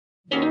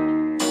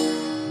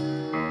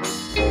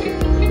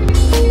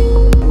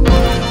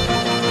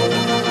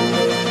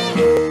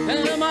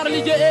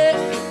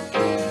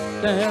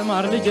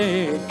ተማር ልጄ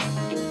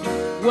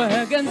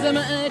ወገን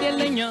ዘመድ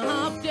የለኛ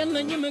ሀብት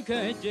የለኝም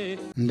ከጄ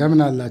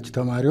እንደምን አላችሁ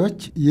ተማሪዎች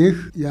ይህ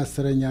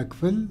የ10ኛ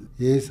ክፍል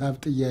የሂሳብ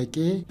ጥያቄ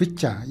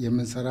ብቻ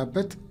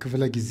የምንሰራበት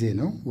ክፍለ ጊዜ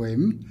ነው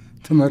ወይም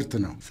ትምህርት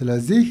ነው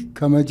ስለዚህ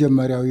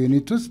ከመጀመሪያው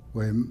ዩኒት ውስጥ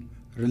ወይም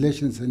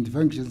Relations and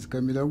Functions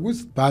ከሚለው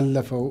ውስጥ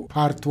ባለፈው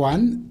ፓርት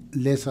 1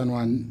 ሌሰን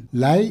 1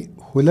 ላይ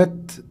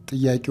ሁለት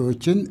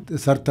ጥያቄዎችን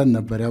ሰርተን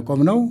ነበር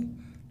ያቆምነው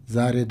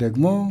ዛሬ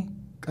ደግሞ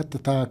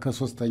ቀጥታ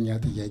ከሶስተኛ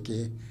ጥያቄ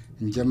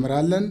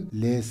እንጀምራለን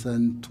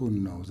ሌሰን 2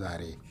 ነው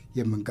ዛሬ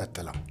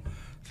የምንቀጥለው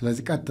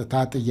ስለዚህ ቀጥታ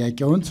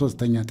ጥያቄውን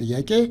ሶስተኛ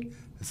ጥያቄ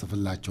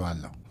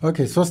እጽፍላችኋለሁ ኦኬ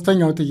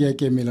ሶስተኛው ጥያቄ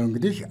የሚለው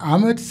እንግዲህ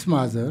Ahmed's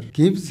mother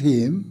gives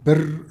him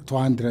ብር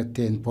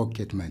 210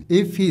 pocket money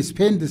if he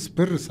spends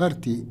ብር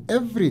 30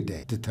 every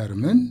day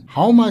determine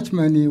how much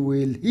money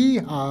will he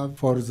have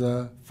for the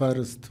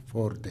first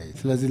 4 days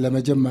ስለዚህ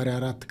ለመጀመሪያ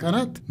 4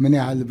 ቀናት ምን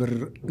ያህል ብር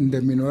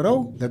እንደሚኖረው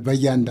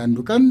በእያንዳንዱ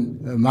ቀን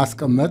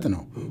ማስቀመጥ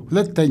ነው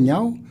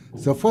ሁለተኛው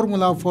the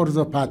formula for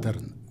the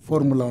pattern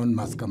ፎርሙላውን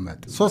ማስቀመጥ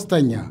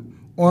ሶስተኛ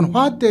On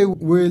what day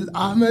will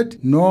Ahmed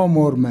no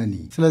more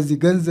money? ስለዚህ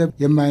ገንዘብ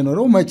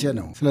የማይኖረው መቼ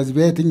ነው? ስለዚህ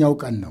በየትኛው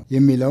ቀን ነው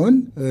የሚለውን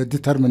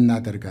ዲተርሚን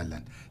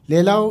እናደርጋለን።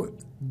 ሌላው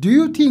do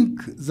you think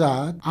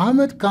that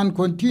Ahmed can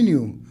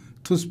continue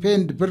to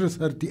spend ብር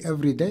 30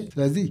 every day?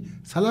 ስለዚህ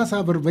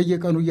 30 ብር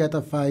በየቀኑ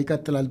እያጠፋ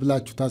ይቀጥላል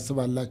ብላችሁ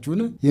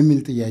ታስባላችሁን የሚል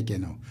ጥያቄ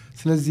ነው።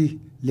 ስለዚህ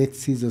let's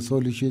see the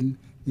solution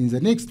in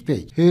the next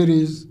page. Here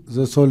is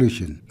the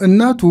solution.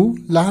 እናቱ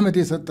ለአህመድ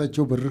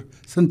የሰጠችው ብር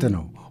ስንት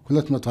ነው?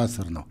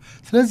 210 ነው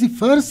ስለዚህ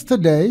first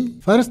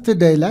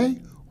day ላይ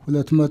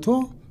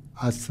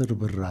 210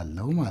 ብር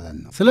አለው ማለት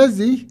ነው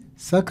ስለዚህ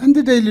second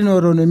day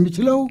ሊኖረው ነው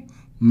የሚችለው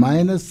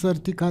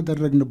 -30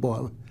 ካደረግን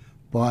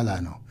በኋላ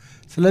ነው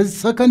ስለዚህ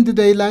second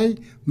day ላይ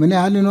ምን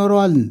ያህል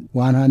ይኖረዋል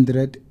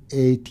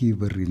 180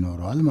 ብር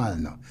ይኖረዋል ማለት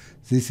ነው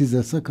this is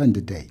the second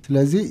day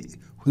ስለዚህ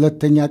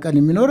ሁለተኛ ቀን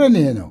የሚኖረን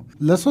ይሄ ነው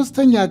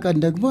ለሶስተኛ ቀን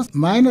ደግሞ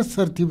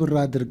 -30 ብር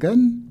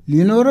አድርገን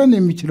ሊኖረን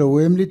የሚችለው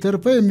ወይም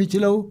ሊተርፈው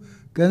የሚችለው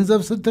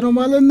ገንዘብ ስንት ነው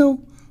ማለት ነው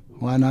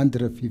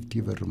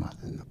 150 ብር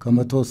ማለት ነው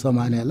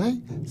ከ180 ላይ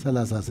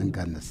 30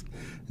 ስንቀንስ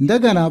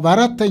እንደገና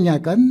በአራተኛ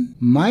ቀን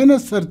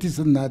 -30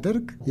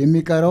 ስናደርግ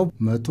የሚቀረው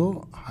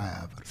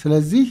 120 ብር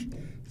ስለዚህ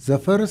the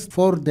first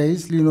 4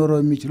 days ሊኖረው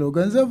የሚችለው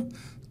ገንዘብ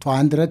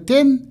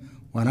 210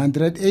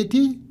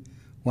 180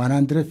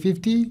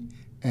 150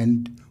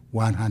 and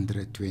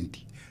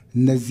 120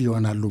 እነዚህ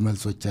ይሆናሉ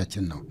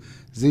መልሶቻችን ነው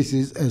this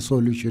is a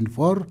solution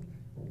for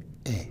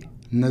A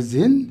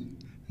እነዚህን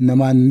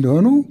እነማን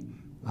እንደሆኑ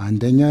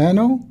አንደኛ ይሄ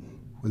ነው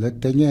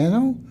ሁለተኛ ይሄ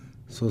ነው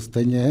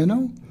ሶስተኛ ይሄ ነው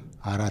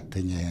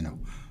አራተኛ ይሄ ነው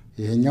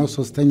ይሄኛው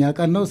ሶስተኛ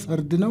ቀን ነው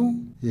ሰርድ ነው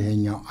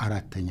ይሄኛው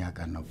አራተኛ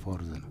ቀን ነው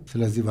ፎርዝ ነው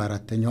ስለዚህ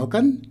በአራተኛው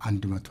ቀን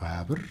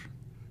 120 ብር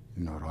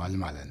ይኖረዋል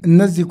ማለት ነው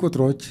እነዚህ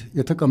ቁጥሮች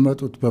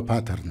የተቀመጡት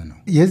በፓተርን ነው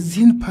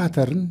የዚህን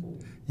ፓተርን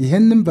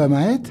ይሄንን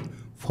በማየት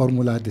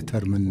ፎርሙላ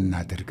ዲተርሚን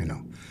እናደርግ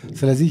ነው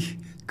ስለዚህ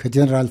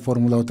ከጀነራል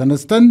ፎርሙላው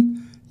ተነስተን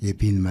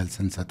የቢን መልስ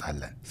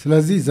እንሰጣለን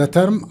ስለዚህ the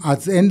term at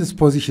the end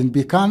position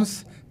becomes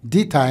d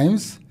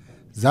times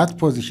that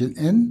position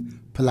n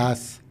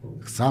plus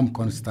some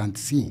constant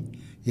c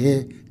ይሄ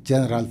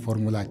ጀነራል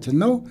ፎርሙላችን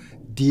ነው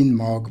ዲን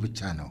ማወቅ ብቻ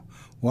ነው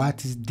what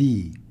is d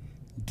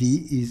d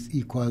is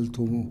equal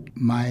to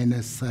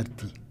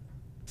 -30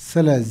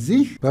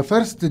 ስለዚህ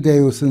በፈርስት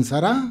ዴይ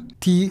ስንሰራ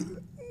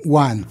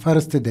t1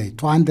 first day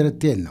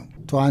 210 ነው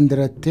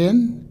 210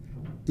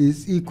 is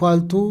equal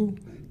to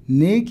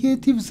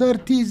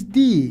 -30 is d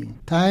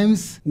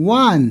times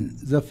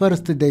 1 the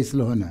first day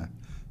ስለሆነ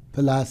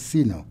plus c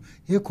ነው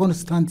ይሄ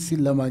ኮንስታንት c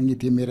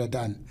ለማግኘት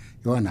የሚረዳን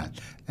ይሆናል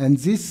and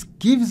this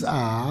gives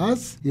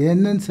us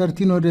ይሄንን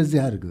 13 ወደዚህ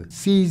አድርግ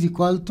c is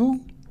equal to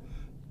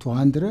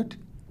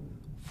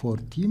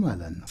 240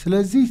 ማለት ነው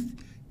ስለዚህ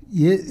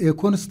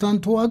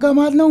የኮንስታንቱ ዋጋ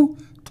ማለት ነው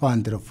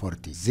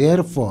 240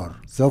 therefore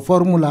the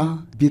formula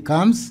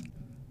becomes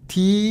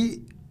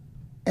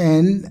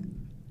tn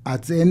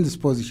at the end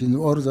position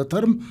or the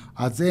term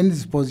at the end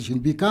position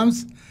becomes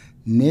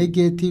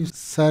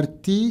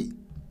 -30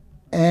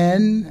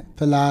 n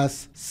plus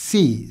c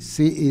c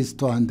is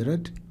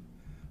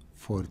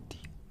 240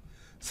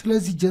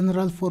 ስለዚህ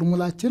ጀነራል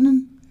ፎርሙላችንን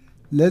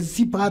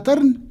ለዚህ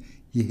ፓተርን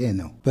ይሄ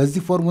ነው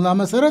በዚህ ፎርሙላ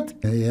መሰረት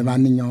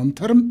የማንኛውም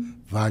ተርም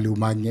ቫልዩ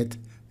ማግኘት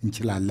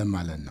እንችላለን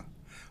ማለት ነው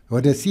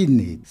ወደ ሲ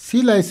እንሄድ ሲ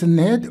ላይ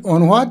ስንሄድ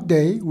on what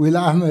day will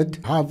Ahmed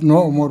have no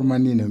more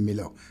money ነው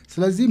የሚለው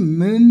ስለዚህ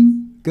ምን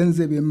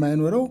ገንዘብ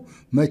የማይኖረው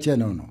መቼ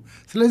ነው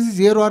ስለዚህ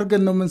 0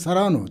 አድርገን ነው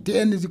የምንሰራው ነው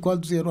tn is equal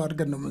to 0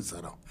 አድርገን ነው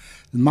የምንሰራው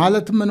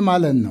ማለት ምን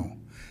ማለት ነው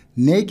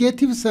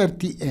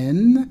 -30n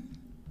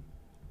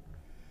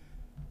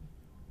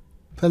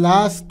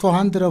plus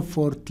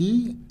 240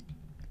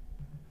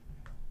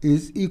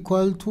 is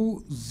equal to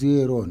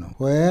 0 ነው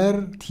where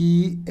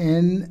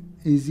tn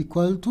is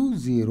equal to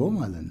 0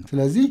 ማለት ነው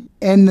ስለዚህ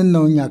n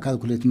ነው እኛ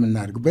ካልኩሌት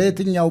የምናደርግ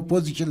በየትኛው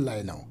ፖዚሽን ላይ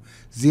ነው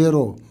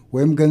 0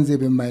 ወይም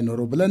ገንዘብ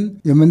የማይኖረው ብለን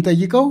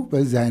የምንጠይቀው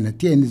በዚህ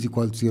አይነት n is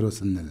equal to 0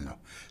 ስንል ነው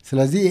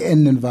ስለዚህ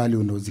n ቫልዩ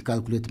ነው እዚህ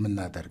ካልኩሌት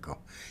የምናደርገው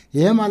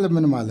ይሄ ማለት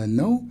ምን ማለት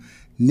ነው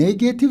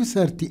negative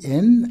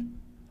 30n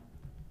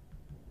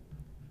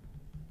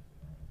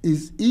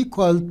is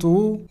equal to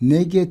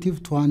negative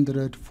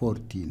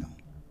 240 ነው።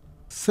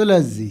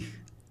 ስለዚህ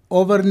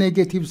over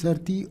negative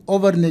 30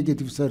 over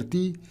negative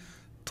 30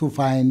 to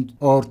find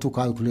or to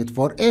calculate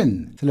for n.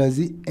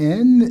 ስለዚህ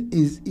n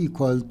is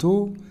equal to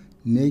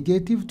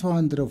negative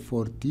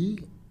 240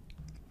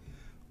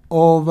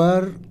 over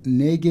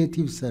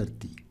negative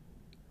 30.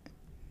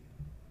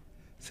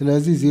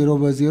 ስለዚህ 0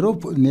 በ0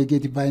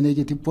 negative by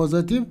negative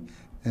positive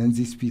and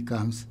this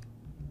becomes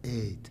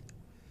 8.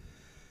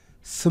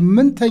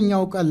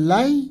 ስምንተኛው ቀን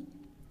ላይ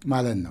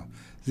ማለት ነው።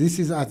 This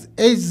is at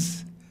 8th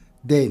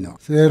day now.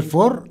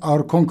 Therefore,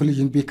 our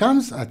conclusion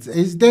becomes at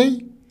 8th day,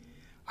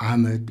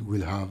 Ahmed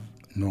will have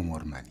no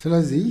more money.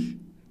 ስለዚህ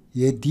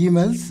የዲ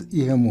መልስ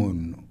ይሄ መሆኑ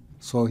ነው።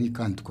 So he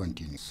can't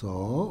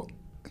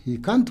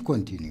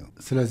continue.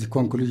 ስለዚህ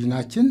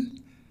ኮንክሉዥናችን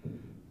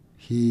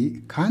he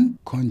can't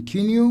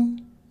continue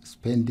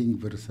spending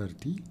ብር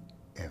 30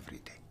 every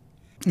day.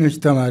 እሺ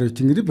ተማሪዎች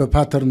እንግዲህ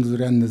በፓተርን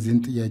ዙሪያ እነዚህን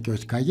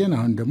ጥያቄዎች ካየን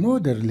አሁን ደግሞ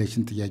ወደ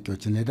ሪሌሽን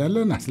ጥያቄዎች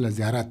እንሄዳለን።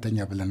 ስለዚህ አራተኛ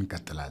ብለን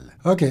እንቀጥላለን።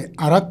 ኦኬ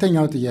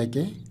አራተኛው ጥያቄ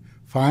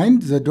find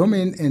the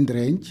domain and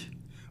range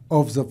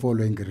of the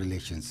following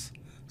relations.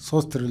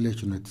 ሶስት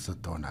ሪሌሽኖች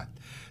ተሰጥተውናል።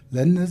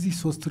 ለእነዚህ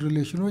ሶስት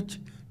ሪሌሽኖች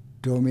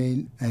ዶሜን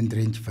ኤንድ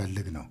ሬንጅ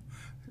ፈልግ ነው።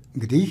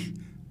 እንግዲህ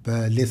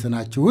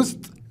በሌሰናችሁ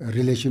ውስጥ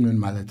ሪሌሽን ምን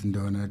ማለት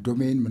እንደሆነ፣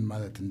 ዶሜን ምን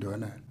ማለት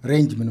እንደሆነ፣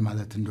 ሬንጅ ምን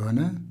ማለት እንደሆነ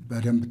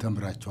በደንብ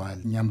ተምራችኋል።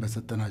 እኛም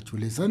በሰጠናችሁ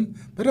ሌሰን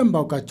በደንብ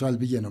አውቃችኋል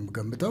ብዬ ነው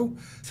የምገምተው።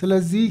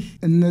 ስለዚህ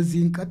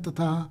እነዚህን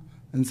ቀጥታ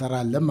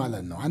እንሰራለን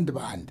ማለት ነው አንድ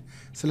በአንድ።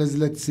 ስለዚህ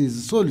let's see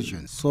the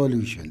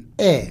solution.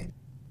 A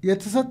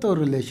የተሰጠው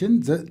ሪሌሽን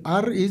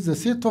R is the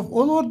set of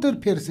all ordered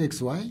pairs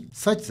xy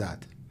such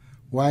that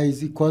y is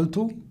equal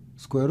to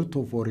square root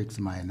of 4x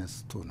minus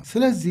 2 ነው።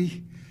 ስለዚህ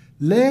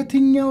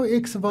ለየትኛው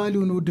ኤክስ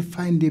ቫልዩ ነው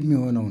ዲፋይንድ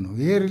የሚሆነው ነው።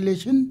 ይሄ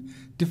ሪሌሽን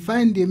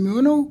ዲፋይንድ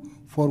የሚሆነው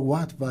for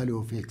what value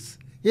of x?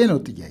 ይሄ ነው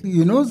ጥያቄ።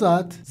 You know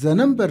that the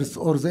numbers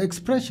or the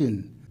expression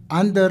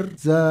under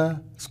the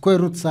square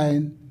root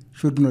sign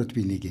should not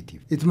be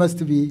negative. It must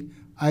be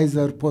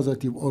either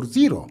positive or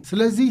 0.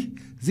 ስለዚህ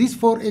this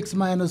 4x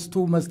minus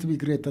 2 must be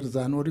greater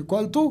than or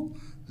equal to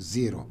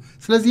 0.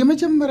 ስለዚህ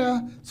የመጀመሪያ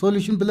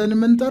ሶሉሽን ብለን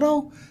የምንጠራው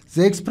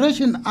the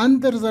expression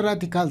under the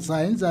radical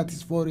sign that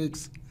is 4x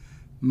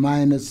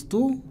minus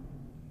 2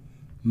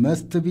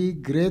 must be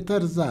greater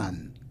than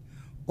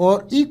or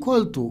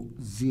equal to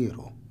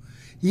 0.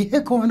 ይሄ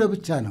ከሆነ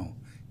ብቻ ነው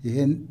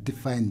ይሄን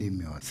ዲፋይንድ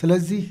የሚሆን።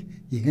 ስለዚህ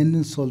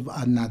ይሄንን ሶልቭ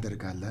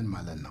እናደርጋለን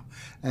ማለት ነው።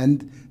 and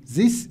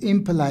this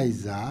implies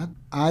that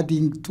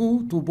adding 2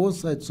 to both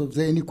sides of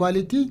the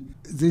inequality,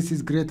 this is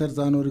greater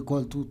than or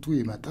equal to 2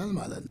 ይመጣል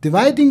ማለት ነው።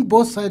 dividing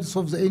both sides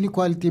of the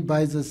inequality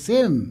by the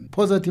same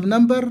positive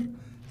number,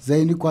 the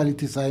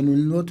inequality sign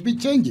will not be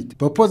changed.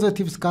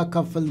 በፖዚቲቭ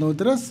እስካካፈል ነው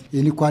ድረስ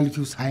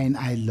ኢኒኳሊቲው ሳይን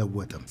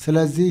አይለወጥም።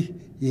 ስለዚህ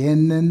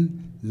ይሄንን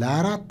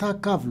ለአራት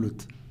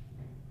አካፍሉት፣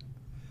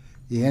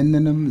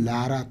 ይሄንንም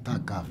ለአራት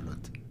አካፍሉት።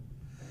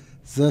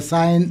 the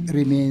sign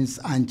remains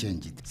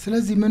unchanged.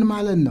 ስለዚህ ምን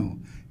ማለት ነው?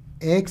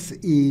 x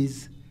is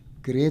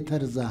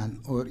greater than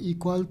or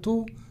equal to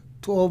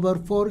 2 over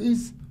 4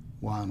 is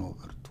 1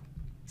 over 2.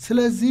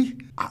 ስለዚህ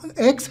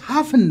x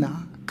half እና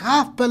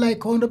ከhalf በላይ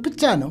ከሆነ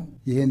ብቻ ነው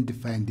ይሄን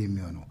ዲፋይንድ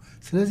የሚሆነው።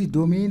 ስለዚህ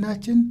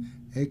ዶሜናችን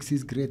x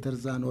is greater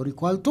than or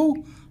equal to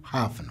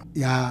half ነው።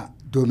 ያ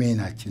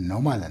ዶሜናችን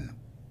ነው ማለት ነው።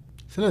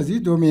 ስለዚህ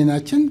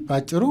ዶሜናችን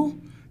ባጭሩ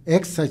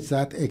x such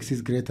that x is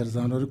greater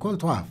than or equal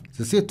to half.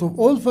 The set of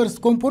all first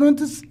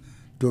components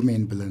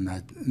ዶሜን ብለን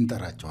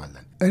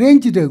እንጠራቸዋለን።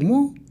 ሬንጅ ደግሞ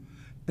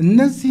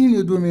እነዚህን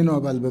የዶሜኑ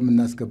አባል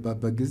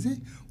በምናስገባበት ጊዜ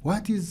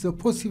what is the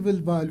possible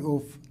value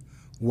of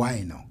y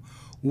ነው።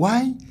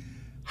 y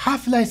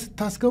half ላይ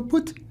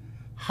ስታስገቡት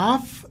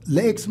half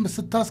ለx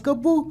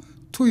ስታስገቡ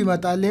 2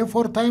 ይመጣል። ይሄ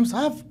 4 times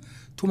half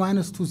 2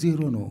 minus 2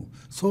 0 ነው።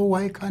 so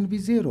y can be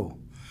 0.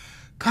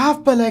 ከhalf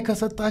በላይ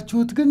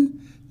ከሰጣችሁት ግን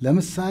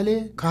ለምሳሌ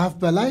ከhalf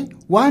በላይ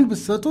 1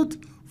 ብትሰጡት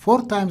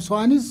 4 times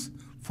 1 is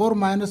 4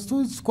 minus 2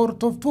 is square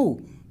root of 2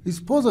 is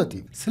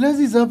positive.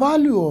 ስለዚህ the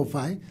value of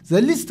y,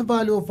 the least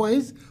value of y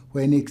is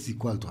when x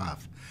equal to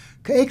half.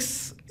 ከx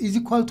is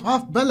equal to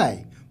half በላይ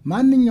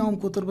ማንኛውም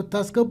ቁጥር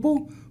ብታስገቡ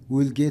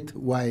we'll get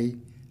y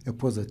a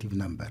positive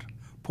number.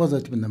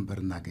 positive number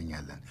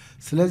እናገኛለን።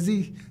 ስለዚህ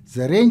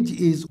the range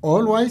is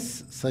always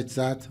such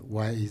that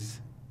y is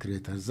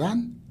greater than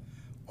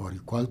or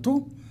equal to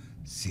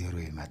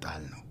 0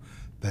 ይመጣል ነው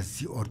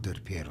በዚህ ኦርደር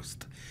ፔር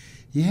ውስጥ።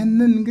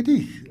 ይህንን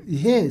እንግዲህ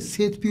ይሄ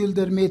ሴት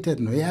ቢልደር ሜተድ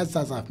ነው፣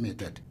 የአጻጻፍ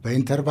ሜተድ።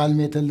 በኢንተርቫል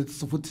ሜተድ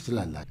ልትጽፉት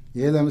ትችላላችሁ።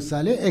 ይሄ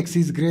ለምሳሌ x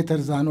is greater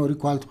than or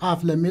equal to half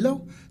ለሚለው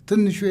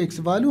ትንሹ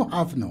x ቫልዩ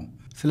half ነው።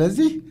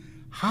 ስለዚህ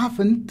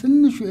halfን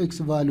ትንሹ x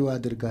ቫልዩ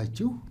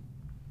አድርጋችሁ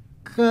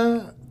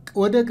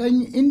ወደ ቀኝ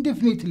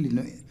ኢንዲፊኒትሊ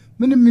ነው፣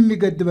 ምንም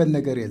የሚገድበን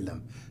ነገር የለም።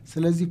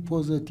 ስለዚህ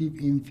ፖዚቲቭ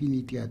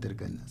ኢንፊኒቲ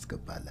አድርገን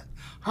እናስገባለን።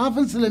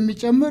 halfን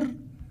ስለሚጨምር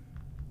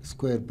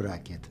ስኩዌር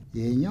ብራኬት፣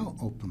 ይሄኛው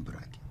ኦፕን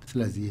ብራኬት።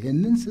 ስለዚህ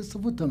ይሄንን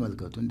ስጽፉት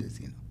ተመልከቱ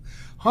እንደዚህ ነው።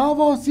 how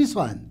about this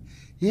one?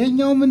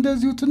 ይሄኛውም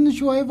እንደዚሁ ትንሹ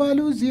y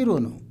ቫልዩ 0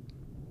 ነው።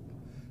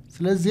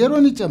 ስለዚህ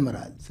ዜሮን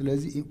ይጨምራል።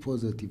 ስለዚህ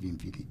ፖዚቲቭ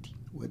ኢንፊኒቲ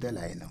ወደ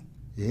ላይ ነው።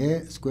 ይሄ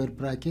ስኩዌር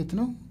ብራኬት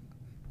ነው፣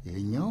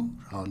 ይሄኛው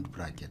ራውንድ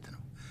ብራኬት ነው።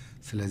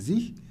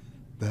 ስለዚህ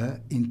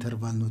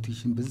በኢንተርቫል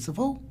ኖቴሽን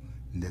ብንጽፈው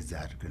እንደዚህ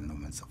አድርገን ነው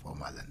የምንጽፈው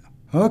ማለት ነው።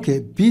 ኦኬ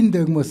ቢን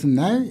ደግሞ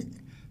ስናይ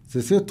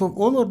the set of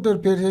all ordered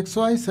pairs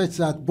xy such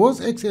that both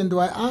x and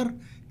y are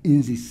in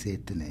this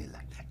set ነው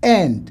ይላል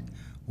and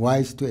y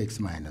is to x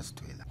minus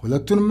 2 ይላል።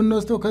 ሁለቱንም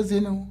የምንወስደው ከዚህ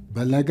ነው።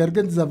 በነገር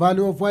ግን the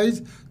value of y is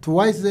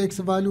twice the x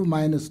value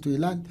minus 2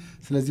 ይላል።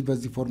 ስለዚህ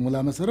በዚህ ፎርሙላ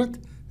መሰረት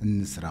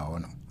እንስራው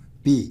ነው።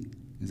 b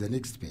in the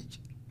next page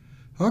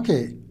ኦኬ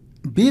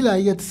b ላይ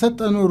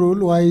የተሰጠነው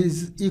ሩል y is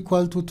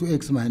equal to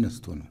 2x minus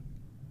 2 ነው።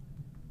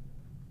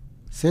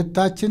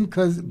 ሴታችን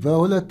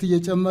በሁለት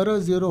እየጨመረ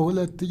 0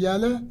 2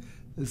 እያለ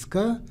እስከ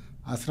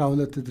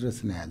 12 ድረስ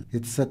ነው ያለ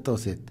የተሰጠው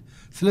ሴት።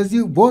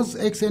 ስለዚህ both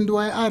x and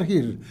y are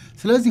here።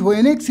 ስለዚህ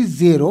when x is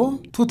 0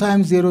 2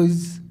 times 0 is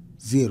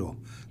 0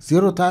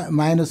 0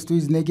 minus 2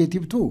 is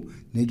negative 2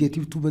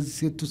 negative 2 በዚህ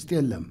ሴት ውስጥ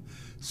የለም።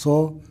 so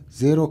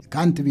 0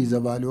 can't be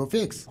the value of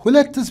x።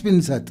 ሁለትስ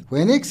ብንሰጥ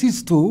when x is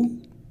 2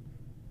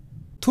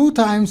 2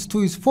 times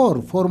 2 is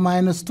 4 4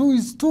 minus 2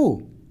 is 2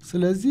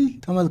 ስለዚህ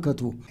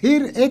ተመልከቱ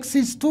here x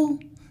is 2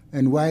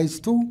 and y is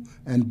 2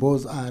 and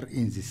both are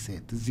in this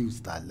set እዚህ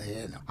ውስጥ አለ። ይሄ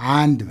ነው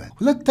አንድ በል።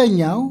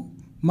 ሁለተኛው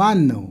ማን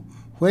ነው?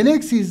 when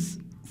x is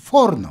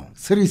 4 ነው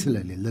 3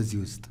 ስለሌለ እዚህ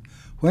ውስጥ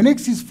when x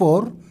is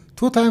 4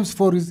 2 times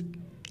 4 is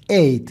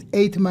 8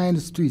 8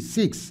 minus 2 is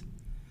 6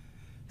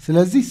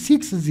 ስለዚህ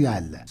 6 እዚህ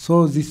አለ። so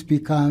this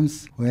becomes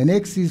when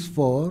x is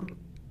 4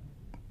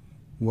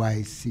 y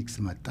is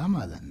 6 መጣ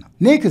ማለት ነው።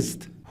 next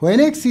when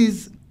x is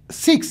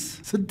 6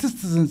 6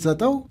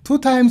 ስንሰጠው 2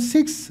 times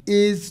 6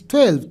 is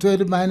 12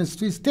 12 minus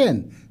 2 is 10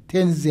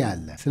 10 እዚህ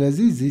አለ።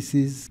 ስለዚህ this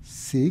is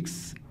 6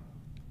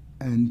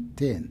 and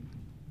 10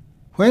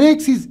 when x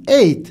is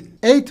 8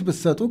 8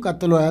 ብትሰጡ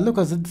ቀጥሎ ያለው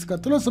ከ6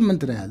 ቀጥሎ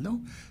 8 ነው ያለው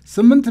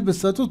 8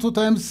 ብትሰጡ 2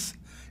 times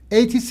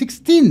 8 is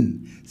 16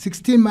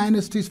 16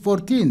 minus 2 is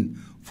 14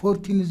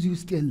 14 እዚህ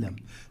ውስጥ የለም።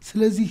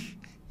 ስለዚህ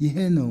ይሄ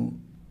ነው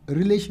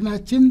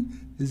ሪሌሽናችን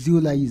እዚሁ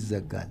ላይ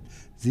ይዘጋል።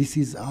 this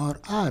is our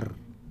r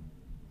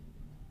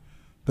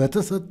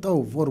በተሰጠው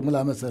ፎርሙላ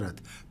መሰረት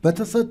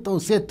በተሰጠው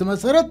ሴት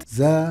መሰረት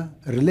the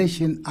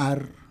relation r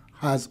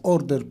has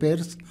ordered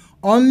pairs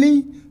only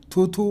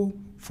 2 2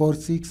 4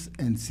 6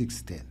 and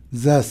 6 10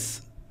 thus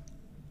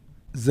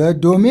the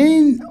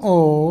domain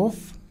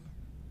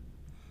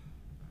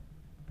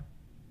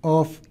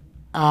of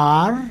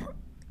r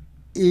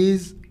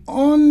is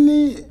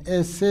only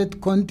a set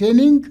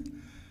containing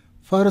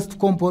first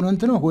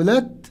component ነው 2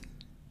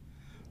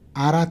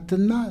 4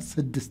 እና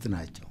 6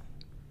 ናቸው።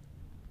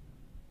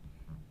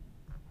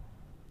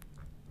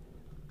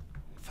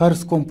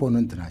 ፈርስት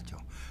ኮምፖነንት ናቸው።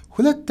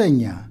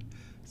 ሁለተኛ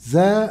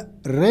the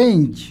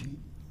range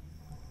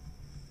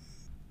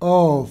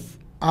of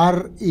r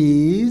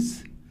is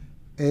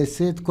a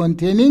set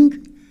containing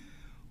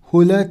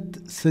 2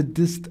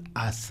 6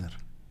 10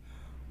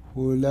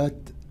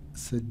 2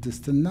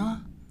 6 እና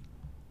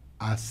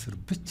 10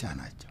 ብቻ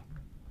ናቸው።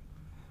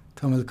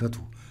 ተመልከቱ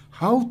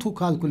how to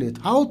calculate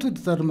how to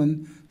determine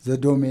the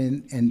domain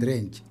and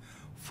range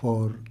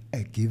for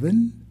a given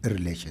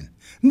relation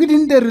እንግዲህ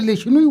እንደ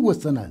ሪሌሽኑ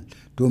ይወሰናል።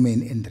 ዶሜን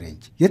ኤንድ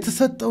ሬንጅ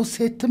የተሰጠው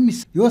ሴትም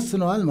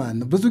ይወስነዋል ማለት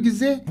ነው። ብዙ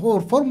ጊዜ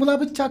ፎርሙላ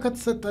ብቻ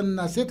ከተሰጠንና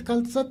ሴት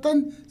ካልተሰጠን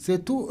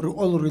ሴቱ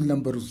ኦል ሪል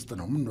ነምበር ውስጥ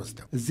ነው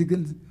የምንወስደው። እዚህ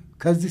ግን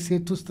ከዚህ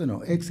ሴት ውስጥ ነው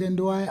x and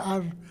y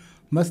are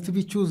must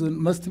be chosen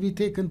must be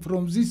taken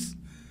from this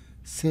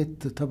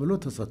ሴት ተብሎ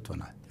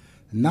ተሰጥቶናል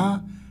እና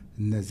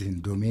እነዚህን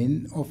ዶሜን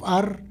ኦፍ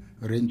r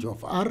ሬንጅ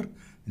ኦፍ r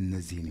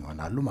እነዚህን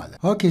ይሆናሉ ማለት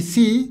ነው። ኦኬ ሲ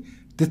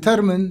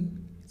determine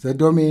the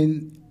domain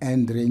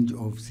and range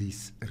of this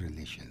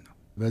relation ነው።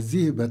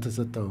 በዚህ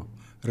በተሰጠው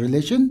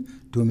ሪሌሽን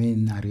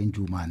ዶሜንና ሬንጁ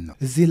ማን ነው?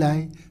 እዚህ ላይ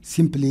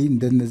ሲምፕሊ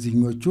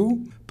እንደነዚህኞቹ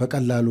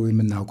በቀላሉ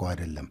የምናውቀው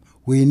አይደለም።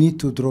 we need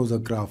to draw the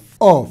graph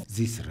of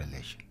this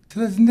relation።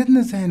 ስለዚህ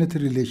እንደነዚህ አይነት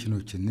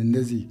ሪሌሽኖችን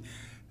እንደዚህ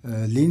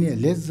ሊኒየር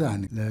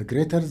ሌዛን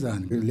ግሬተር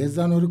ዛን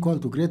ሌዛን ኦር ኢኳል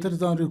ቱ ግሬተር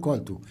ዛን ኦር ኢኳል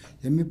ቱ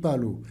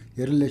የሚባሉ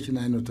የሪሌሽን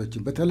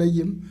አይነቶችን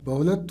በተለይም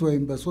በሁለት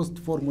ወይም በሶስት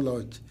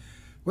ፎርሙላዎች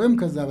ወይም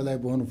ከዛ በላይ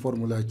በሆኑ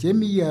ፎርሙላዎች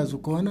የሚያያዙ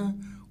ከሆነ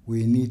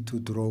we need to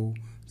draw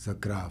the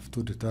graph to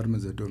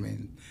determine the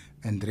domain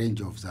and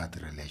range of that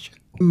relation።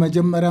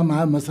 መጀመሪያ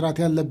መስራት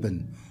ያለብን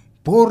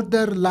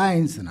ቦርደር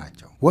ላይንስ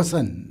ናቸው፣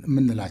 ወሰን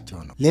የምንላቸው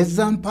ነው።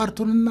 ሌዛን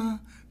ፓርቱንና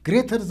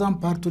ግሬተር ዛን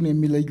ፓርቱን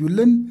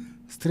የሚለዩልን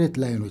ስትሬት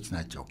ላይኖች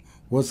ናቸው፣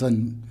 ወሰን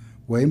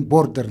ወይም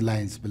ቦርደር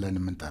ላይንስ ብለን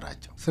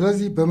የምንጠራቸው።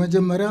 ስለዚህ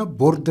በመጀመሪያ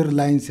ቦርደር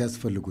ላይንስ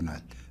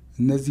ያስፈልጉናል።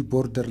 እነዚህ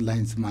ቦርደር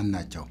ላይንስ ማን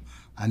ናቸው?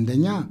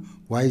 አንደኛ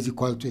y is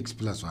equal to x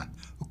plus 1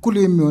 እኩል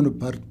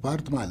የሚሆንበት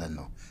ፓርት ማለት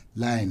ነው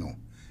ላይኑ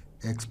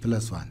x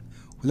plus 1።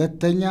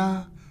 ሁለተኛ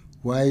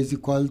y is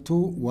equal to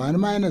 1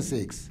 minus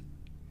x።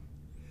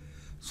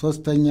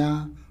 ሶስተኛ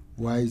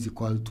y is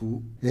equal to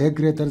ይሄ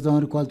greater than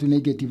or equal to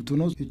negative 2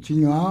 ነው።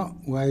 እቺኛዋ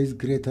y is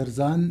greater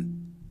than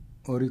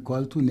or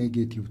equal to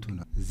negative 2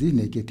 ነው። እዚህ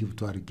negative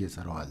 2 አድርጌ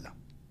እሰራዋለሁ።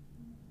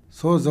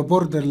 So the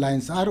border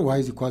lines are y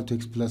is equal to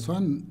x plus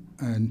 1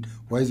 and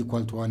y is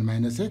equal to 1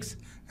 minus x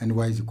and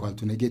y is equal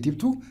to negative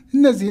 2.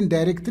 እነዚህን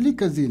directly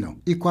ከዚህ ነው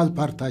equal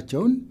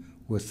ፓርታቸውን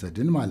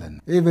ወሰድን ማለት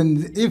ነው። even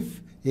if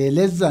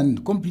less than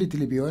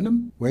completely ቢሆንም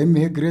ወይም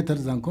ይሄ greater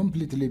than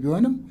completely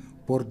ቢሆንም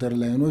border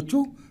ላይኖቹ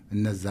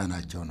እነዛ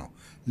ናቸው ነው።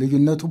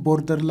 ልዩነቱ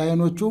border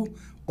ላይኖቹ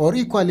or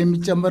equal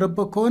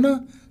የሚጨመርበት ከሆነ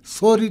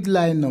solid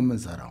line ነው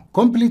የምንሰራው።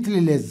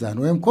 completely less than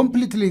ወይም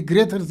completely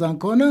greater than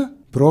ከሆነ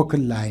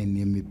broken line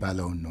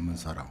የሚባለውን ነው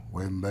የምንሰራው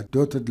ወይም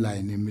dotted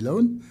line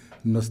የሚለውን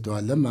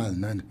እንወስደዋለን ማለት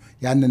ነው።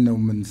 ያንን ነው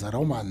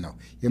የምንሰራው ማለት ነው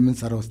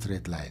የምንሰራው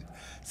straight line።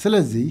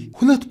 ስለዚህ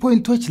ሁለት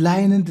ፖይንቶች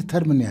ላይንን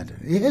ዲተርሚን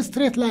ያደርጋል። ይሄ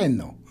straight line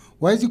ነው።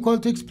 y is equal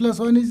to x plus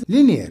 1 is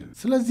linear።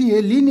 ስለዚህ ይሄ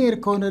linear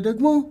ከሆነ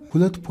ደግሞ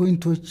ሁለት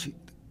ፖይንቶች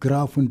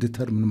ግራፉን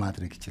ዲተርሚን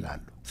ማድረግ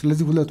ይችላሉ።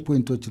 ስለዚህ ሁለት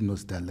ፖይንቶች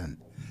እንወስዳለን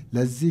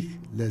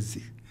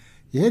ለዚህ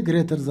ይሄ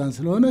greater than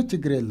ስለሆነ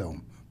ችግር የለውም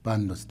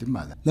ባንወስድም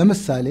ማለት።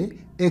 ለምሳሌ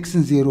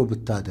xን 0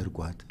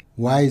 ብታደርጓት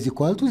y is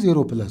equal to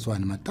 0 plus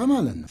 1 መጣ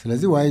ማለት ነው።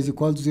 ስለዚህ y is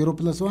equal to 0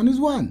 plus 1 is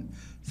 1።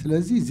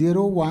 ስለዚህ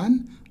 0 1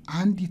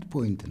 አንዲት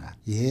ፖይንት ናት።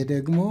 ይሄ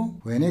ደግሞ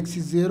when x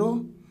is 0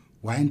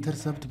 y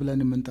intercept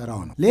ብለን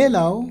የምንጠራው ነው።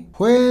 ሌላው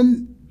when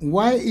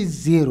y is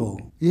 0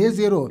 ይሄ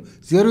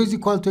 0 is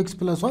equal to x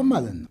plus 1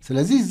 ማለት ነው።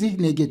 ስለዚህ እዚህ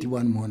ኔጌቲቭ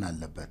 1 መሆን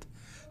አለበት።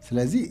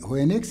 ስለዚህ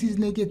when x is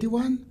negative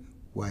 1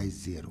 y is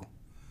 0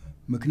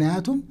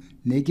 ምክንያቱም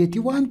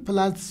ኔጌቲቭ 1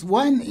 ፕላስ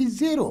 1 is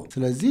 0።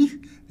 ስለዚህ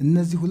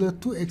እነዚህ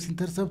ሁለቱ x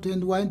ኢንተርሰፕት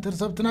and y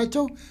ኢንተርሰፕት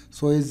ናቸው።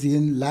 ሶ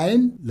የዚህን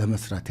ላይን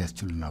ለመስራት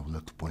ያስችሉናል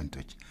ሁለቱ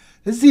ፖይንቶች።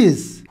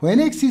 እዚህስ when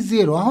x is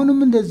 0 አሁንም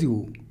እንደዚሁ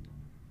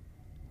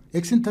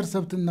x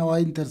ኢንተርሰፕት እና y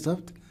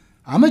ኢንተርሰፕት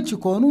አመቺ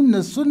ከሆኑ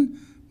እነሱን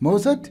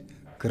መውሰድ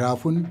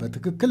ግራፉን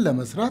በትክክል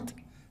ለመስራት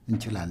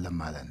እንችላለን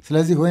ማለት ነው።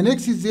 ስለዚህ when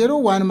x is 0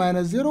 1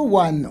 minus 0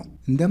 1 ነው።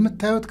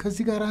 እንደምታዩት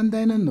ከዚህ ጋር አንድ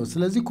አይነት ነው።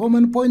 ስለዚህ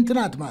ኮመን ፖይንት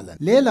ናት ማለት።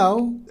 ሌላው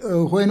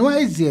when y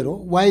is 0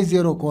 y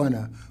 0 ከሆነ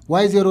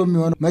y 0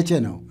 የሚሆነው መቼ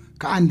ነው?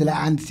 ከአንድ ላይ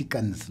አንድ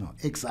ሲቀንስ ነው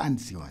x 1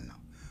 ሲሆን ነው።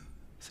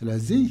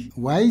 ስለዚህ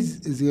y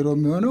 0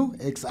 የሚሆነው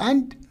x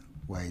 1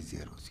 y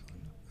 0 ሲሆን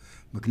ነው።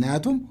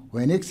 ምክንያቱም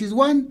when x is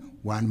 1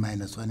 1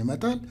 minus 1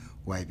 ይመጣል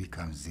y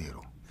becomes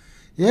 0።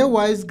 ይሄ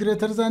y is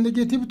greater than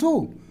negative 2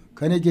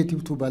 ከኔጌቲቭ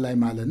 2 በላይ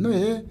ማለት ነው።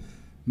 ይሄ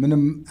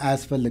ምንም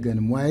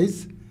አያስፈልገንም። y is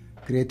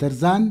greater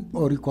than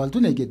or equal to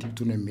negative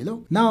 2 ነው የሚለው።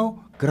 ናው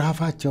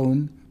ግራፋቸውን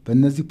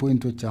በእነዚህ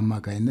ፖይንቶች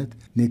አማካይነት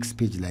ኔክስት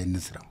ፔጅ ላይ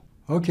እንስራው።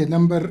 ኦኬ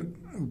ነምበር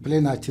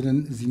ፕሌናችንን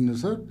እዚህ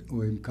እንውሰድ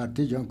ወይም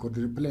ካርቴዥያን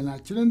ኮኦርዲኔት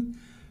ፕሌናችንን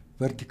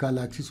ቨርቲካል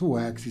አክሲሱ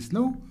y አክሲስ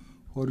ነው፣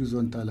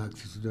 ሆሪዞንታል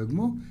አክሲሱ ደግሞ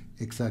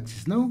x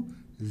አክሲስ ነው።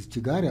 እዚች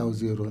ጋር ያው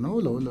 0 ነው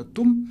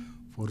ለሁለቱም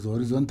for the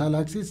horizontal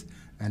axis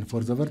and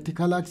for the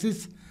vertical axis።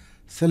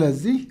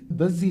 ስለዚህ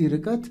በዚህ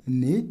ርቀት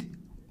እንሂድ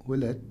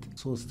 2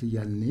 3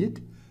 እያልን እንሂድ።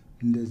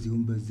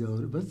 እንደዚሁም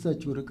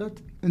በዛችው ርቀት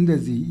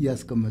እንደዚህ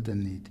እያስቀመጠን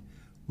እንሂድ።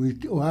 we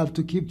have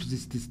to keep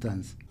this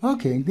distance።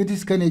 ኦኬ እንግዲህ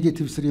እስከ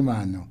ኔጌቲቭ 3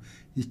 ማለት ነው።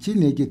 ይቺ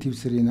ኔጌቲቭ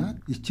 3 ናት፣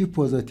 ይቺ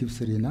ፖዚቲቭ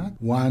 3 ናት።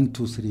 1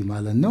 2 3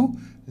 ማለት ነው።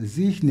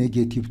 እዚህ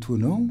ኔጌቲቭ 2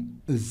 ነው፣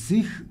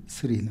 እዚህ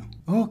 3 ነው።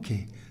 ኦኬ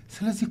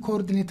ስለዚህ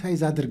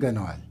ኮኦርዲኔታይዝ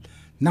አድርገነዋል።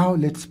 now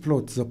let's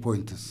plot the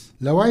points።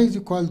 ለ y is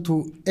equal to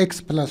x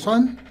plus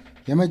 1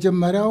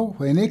 የመጀመሪያው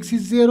when x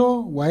is 0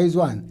 y is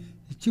 1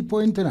 ይቺ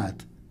ፖይንት ናት፣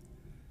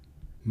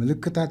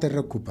 ምልክት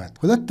አደረግኩባት።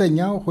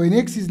 ሁለተኛው when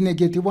x is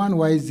negative 1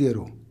 y is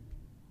 0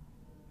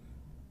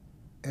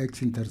 x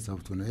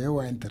ኢንተርሰፕቱ ነው። ይሄ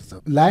y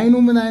ኢንተርሰፕት ላይኑ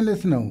ምን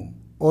አይነት ነው?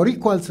 ኦር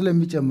ኢኳል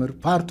ስለሚጨምር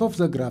ፓርት ኦፍ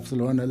ዘ ግራፍ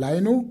ስለሆነ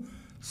ላይኑ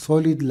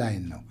ሶሊድ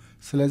ላይን ነው።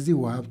 ስለዚህ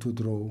we have to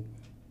draw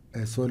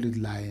a solid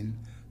line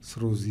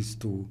through these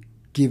two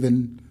given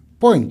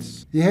points።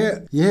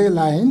 ይሄ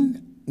ላይን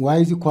y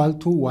is equal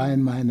to y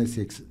minus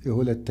x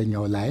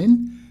የሁለተኛው ላይን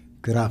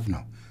ግራፍ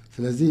ነው።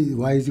 ስለዚህ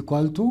y is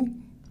equal to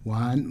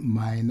 1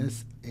 minus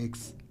x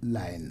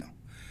ላይን ነው።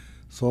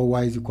 so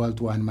y is equal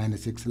to 1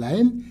 minus x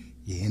ላይን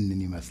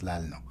ይሄንን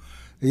ይመስላል ነው።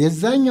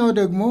 የዛኛው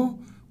ደግሞ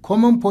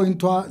ኮመን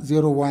ፖይንቷ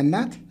 0 1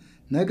 ናት።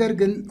 ነገር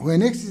ግን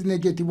when x is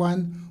negative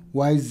 1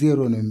 y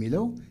 0 ነው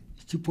የሚለው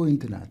እቺ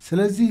ፖይንት ናት።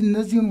 ስለዚህ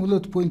እነዚህን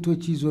ሁለት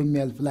ፖይንቶች ይዞ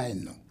የሚያልፍ ላይን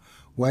ነው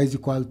y is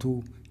equal to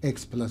x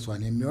plus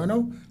 1 የሚሆነው።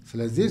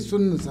 ስለዚህ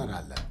እሱን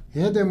እንሰራለን።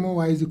 ይሄ ደግሞ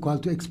y is equal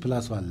to x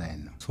plus 1 ላይን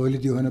ነው።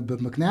 ሶሊድ የሆነበት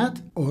ምክንያት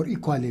or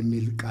equal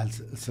የሚል ቃል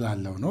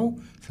ስላለው ነው።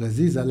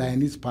 ስለዚህ the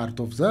line is part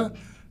of the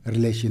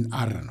relation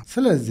r ነው።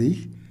 ስለዚህ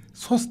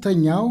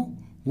ሶስተኛው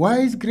y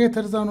is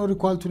greater than or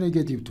equal to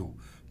negative 2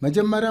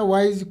 መጀመሪያ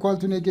y is equal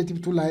to negative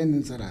 2 ላይን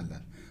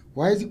እንሰራለን።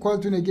 y is equal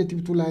to negative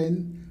 2 ላይን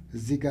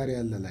እዚህ ጋር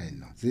ያለ ላይን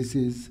ነው። this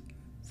is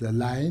the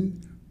line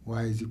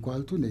y is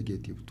equal to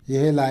negative 2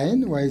 ይሄ ላይን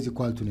y is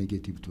equal to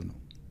negative 2 ነው።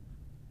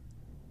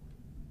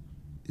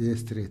 ይሄ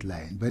ስትሬት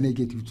ላይን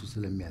በኔጌቲቭ 2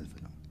 ስለሚያልፍ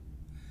ነው።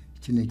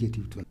 እቺ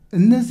ኔጌቲቭ 2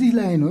 እነዚህ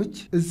ላይኖች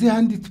እዚህ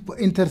አንድ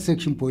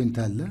ኢንተርሴክሽን ፖይንት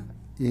አለ።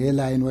 ይሄ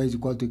ላይን y is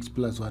equal to x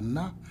plus 1 እና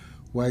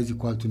y is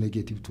equal to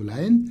negative 2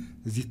 ላይን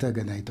እዚህ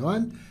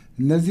ተገናኝተዋል።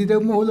 እነዚህ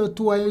ደግሞ ሁለቱ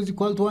y is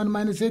equal to 1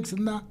 minus x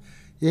እና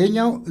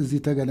ይሄኛው እዚህ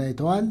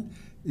ተገናኝተዋል።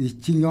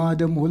 እቺኛዋ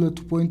ደግሞ ሁለቱ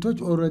ፖይንቶች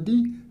ኦልሬዲ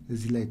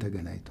እዚህ ላይ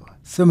ተገናኝተዋል።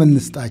 ስም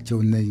እንስጣቸው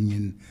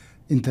እነኝን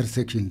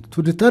intersection. To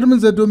determine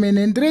the domain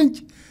and range,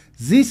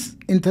 these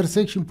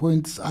intersection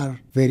points are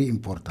very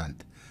important.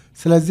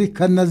 ስለዚህ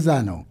ከነዛ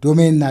ነው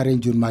ዶሜንና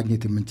ሬንጁን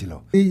ማግኘት የምንችለው።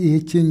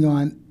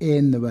 ይህችኛዋን ኤ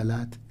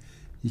እንበላት፣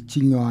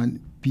 ይህችኛዋን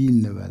ቢ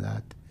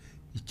እንበላት፣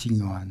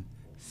 ይህችኛዋን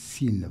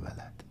ሲ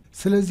እንበላት።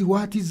 ስለዚህ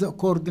what is the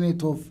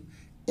coordinate of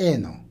A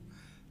ነው?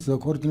 The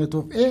coordinate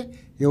of A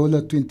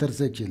የሁለቱ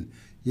ኢንተርሴክሽን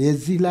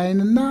የዚህ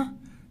ላይንና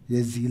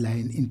የዚህ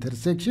ላይን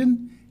ኢንተርሴክሽን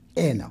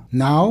A ነው።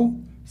 now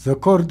the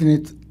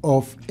coordinate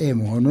of A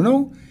መሆኑ ነው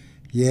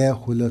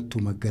የሁለቱ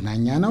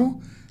መገናኛ ነው።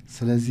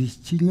 ስለዚህ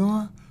ይህችኛዋ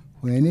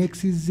when x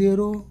is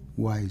 0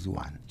 y is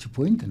 1 እቺ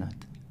ፖይንት ናት።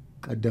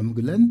 ቀደም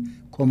ብለን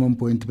ኮመን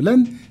ፖይንት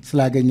ብለን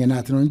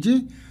ስላገኘናት ነው እንጂ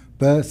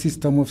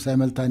በሲስተም ኦፍ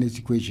ሳይመልታኒየስ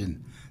ኢኩዌሽን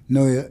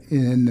ነው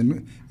ይሄንን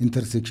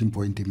ኢንተርሴክሽን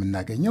ፖይንት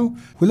የምናገኘው።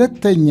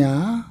 ሁለተኛ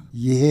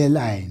ይሄ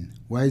ላይን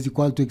y is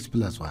equal to x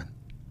plus 1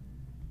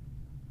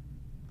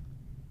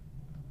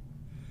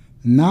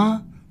 እና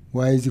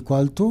y is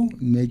equal to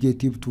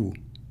negative 2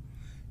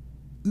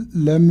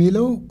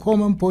 ለሚለው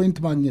ኮመን ፖይንት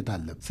ማግኘት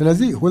አለብን።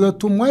 ስለዚህ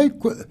ሁለቱም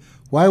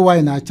y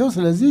ናቸው።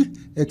 ስለዚህ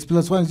x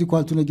plus 1 is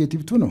equal to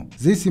negative 2 ነው።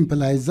 this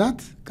implies that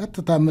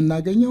ቀጥታ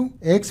የምናገኘው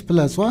x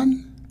plus 1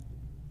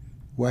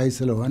 y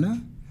ስለሆነ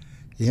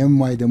ይሄም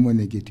y ደግሞ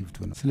ኔጌቲቭ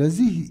 2 ነው።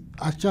 ስለዚህ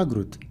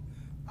አቻግሩት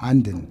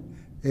አንድን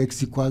x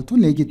equal to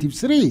negative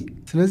 3።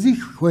 ስለዚህ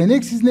when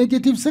x is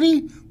negative 3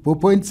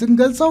 በፖይንት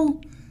ስንገልጸው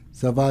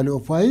the value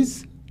of y is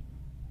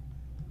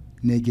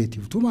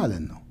negative 2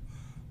 ማለት ነው።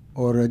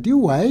 already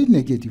y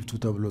negative 2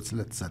 ተብሎ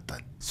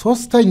ስለተሰጠን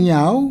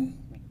ሶስተኛው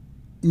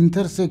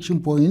ኢንተርሴክሽን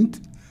ፖይንት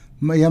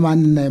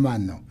የማንና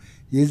የማን ነው?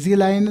 የዚህ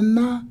ላይንና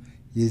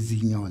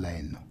የዚህኛው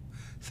ላይን ነው።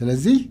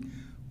 ስለዚህ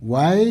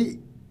y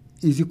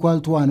is equal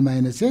to 1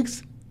 minus x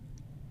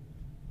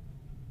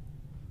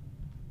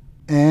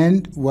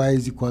and y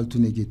is equal to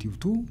negative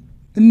 2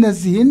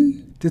 እነዚህን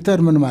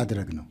ዲተርሚን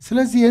ማድረግ ነው።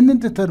 ስለዚህ ይህንን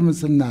ዲተርሚን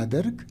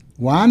ስናደርግ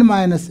 1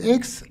 minus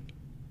x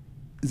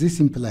this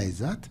implies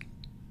that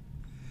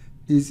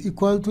is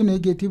equal to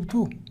negative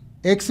 2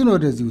 xን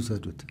ወደዚህ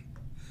ውሰዱት።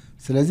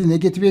 ስለዚህ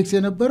ኔጌቲቭ x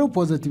የነበረው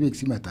ፖዚቲቭ x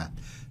ይመጣል።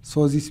 so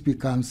this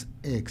becomes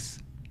x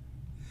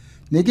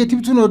ኔጌቲቭ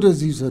 2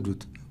 ወደዚህ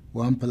ውሰዱት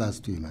 1 plus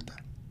 2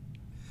 ይመጣል።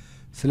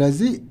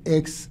 ስለዚህ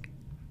x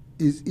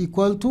is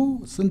equal to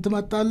ስንት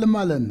መጣል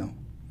ማለት ነው?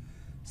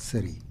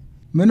 3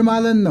 ምን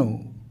ማለት ነው?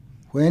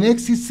 when x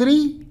is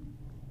 3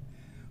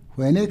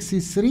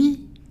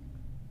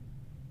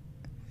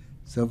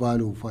 the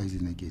value of y is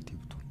negative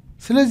 2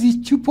 ስለዚህ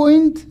እቺ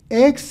ፖይንት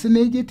x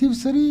negative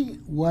 3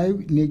 y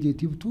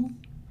negative 2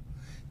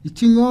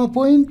 ይችኛዋ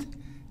ፖይንት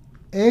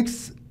x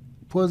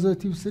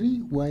positive 3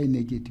 y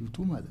negative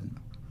 2 ማለት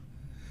ነው።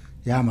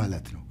 ያ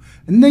ማለት ነው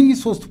እነኚህ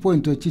ሶስት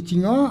ፖይንቶች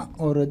ይችኛዋ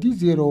ኦልሬዲ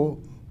 0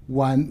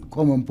 1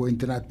 ኮመን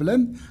ፖይንት ናት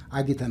ብለን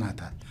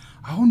አግኝተናታል።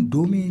 አሁን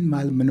ዶሜን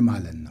ምን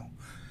ማለት ነው?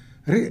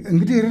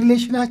 እንግዲህ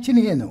ሪሌሽናችን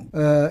ይሄ ነው።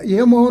 ይሄ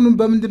መሆኑን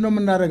በምንድን ነው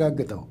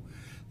የምናረጋግጠው?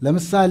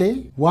 ለምሳሌ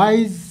y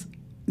is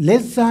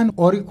less than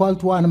or equal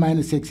to 1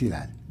 minus x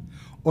ይላል።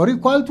 or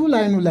equal to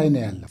ላይኑ ላይ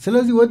ነው ያለው።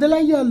 ስለዚህ ወደ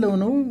ላይ ያለው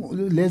ነው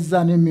less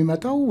than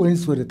የሚመጣው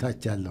ወይስ ወደ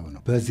ታች ያለው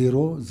ነው? በ0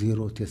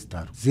 0 ቴስት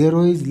አድርጉ።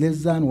 0 is less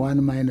than 1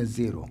 minus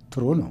 0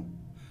 true ነው።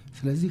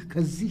 ስለዚህ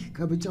ከዚህ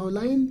ከብጫው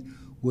ላይን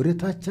ወደ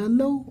ታች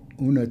ያለው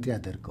እውነት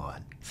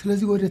ያደርገዋል።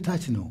 ስለዚህ ወደ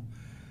ታች ነው።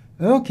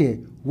 ኦኬ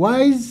y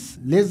is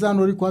less than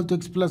or equal to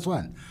x plus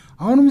 1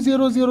 አሁንም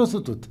 0 0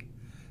 ስጡት።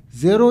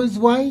 0 is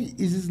y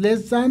is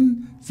less than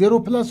 0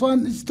 plus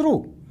 1 is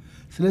true።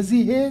 ስለዚህ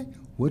ይሄ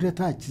ወደ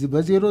ታች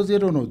በ0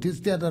 0 ነው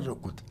ቴስት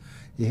ያደረኩት።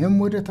 ይሄም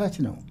ወደ ታች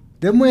ነው።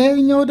 ደግሞ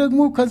ይሄኛው ደግሞ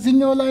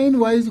ከዚህኛው ላይን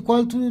y is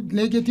equal to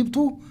negative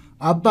 2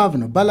 አባብ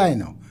ነው በላይ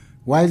ነው።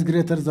 y is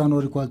greater than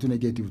or equal to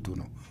negative 2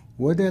 ነው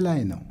ወደ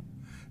ላይ ነው።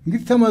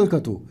 እንግዲህ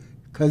ተመልከቱ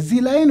ከዚህ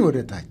ላይን ወደ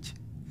ታች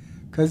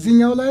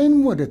ከዚህኛው ላይን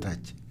ወደ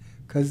ታች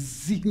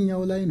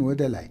ከዚህኛው ላይን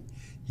ወደ ላይ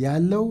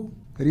ያለው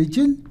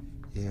ሪጅን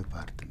ይሄ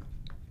ፓርት ነው።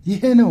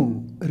 ይሄ ነው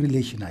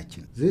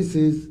ሪሌሽናችን። this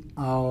is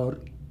our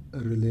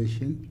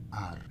relation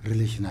r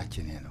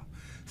ሪሌሽናችን ይሄ ነው።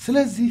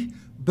 ስለዚህ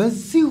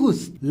በዚህ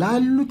ውስጥ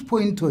ላሉት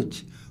ፖይንቶች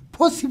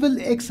ፖሲብል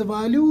ኤክስ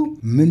ቫልዩ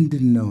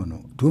ምንድነው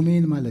ነው?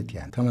 ዶሜን ማለት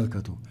ያን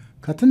ተመልከቱ።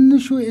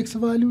 ከትንሹ ኤክስ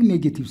ቫልዩ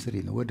ኔጌቲቭ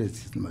 3 ነው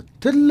ወደዚህ ስትመጡ፣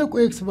 ትልቁ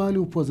ኤክስ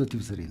ቫልዩ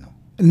ፖዚቲቭ 3 ነው።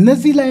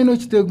 እነዚህ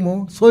ላይኖች ደግሞ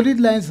ሶሊድ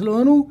ላይን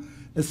ስለሆኑ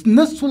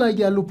እነሱ ላይ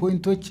ያሉ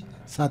ፖይንቶች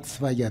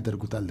ሳቲስፋይ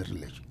ያደርጉታል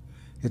ሪሌሽን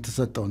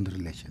የተሰጠውን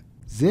ሪሌሽን።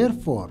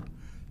 therefore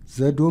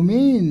the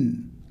domain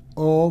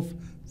of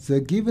the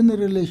given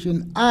relation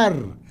R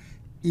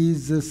is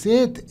the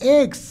set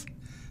X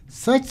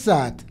such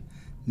that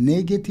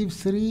negative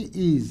 3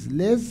 is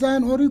less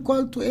than or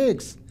equal to X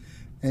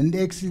and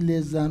X is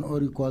less than or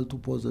equal to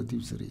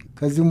positive 3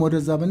 ከዚህም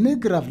ወደዛ ብንሄድ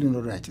ግራፍ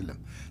ሊኖር አይችልም።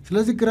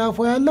 ስለዚህ ግራፉ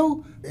ያለው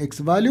X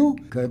ቫልዩ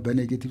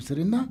በኔጌቲቭ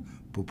 3 እና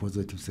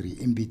በፖዚቲቭ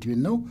 3 in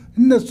between ነው።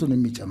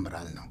 እነሱንም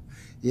ይጨምራል ነው።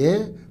 ይሄ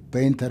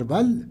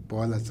በኢንተርቫል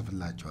በኋላ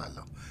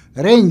ጽፍላችኋለሁ።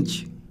 range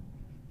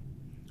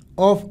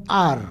of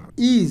R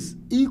is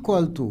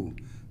equal to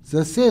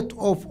the set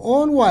of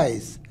all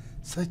y's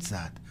such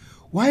that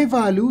y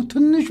value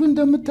ትንሹ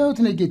እንደምታዩት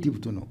ኔጌቲቭ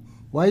 2 ነው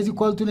y is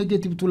equal to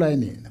negative 2 ላይ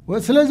ነው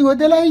ስለዚህ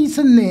ወደ ላይ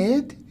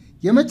ስንሄድ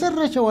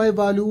የመጨረሻው y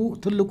ቫልዩ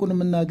ትልቁን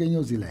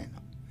የምናገኘው እዚህ ላይ ነው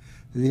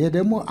ይሄ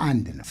ደግሞ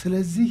 1 ነው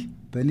ስለዚህ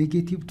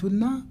በኔጌቲቭ 2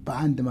 እና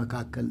በ1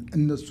 መካከል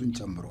እነሱን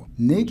ጨምሮ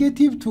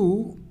ኔጌቲቭ 2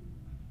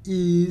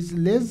 is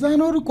less than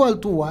or equal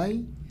to y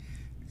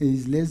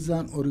is less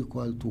than or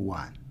equal to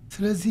 1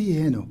 ስለዚህ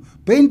ይሄ ነው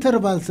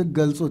በኢንተርቫል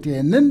ሲገልጹት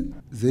ይሄንን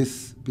this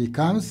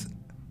becomes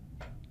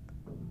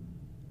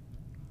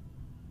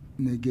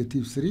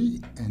negative 3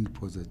 and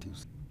positive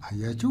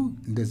አያችሁ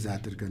እንደዛ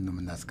አድርገን ነው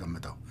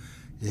የምናስቀምጠው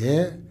ይሄ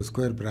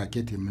ስኩዌር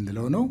ብራኬት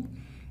የምንለው ነው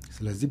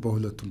ስለዚህ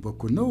በሁለቱም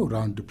በኩል ነው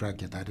ራውንድ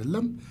ብራኬት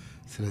አይደለም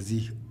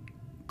ስለዚህ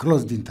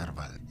ክሎዝድ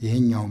ኢንተርቫል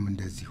ይሄኛውም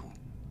እንደዚሁ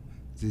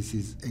this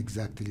is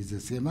exactly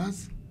the same as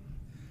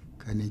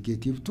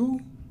ከኔጌቲቭ 2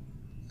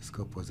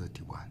 እስከ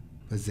ፖዚቲቭ 1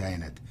 በዚህ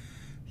አይነት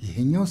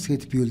ይሄኛው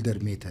ሴት ቢልደር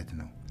ሜተድ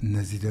ነው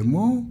እነዚህ ደግሞ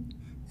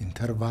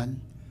ኢንተርቫል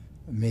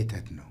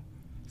ሜተድ ነው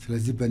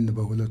ስለዚህ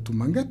በሁለቱም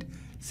መንገድ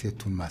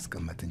ሴቱን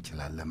ማስቀመጥ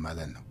እንችላለን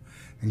ማለት ነው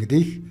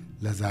እንግዲህ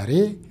ለዛሬ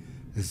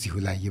እዚሁ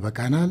ላይ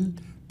ይበቃናል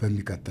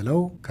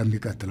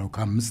ከሚቀጥለው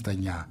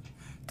ከአምስተኛ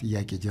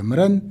ጥያቄ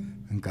ጀምረን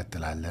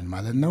እንቀጥላለን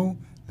ማለት ነው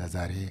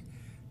ለዛሬ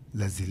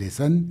ለዚህ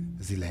ሌሰን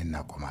እዚህ ላይ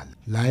እናቆማለን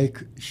ላይክ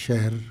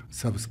ሼር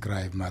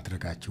ሰብስክራይብ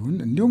ማድረጋችሁን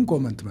እንዲሁም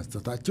ኮሜንት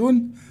መስጠታችሁን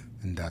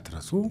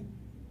እንዳትረሱ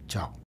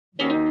ቻው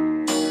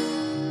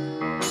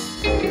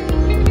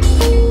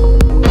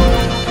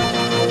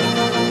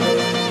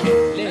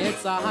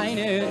ፀሐይ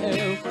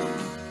ነው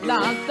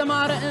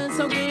ላልተማረ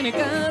ሰው ግን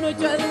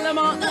ቀኖች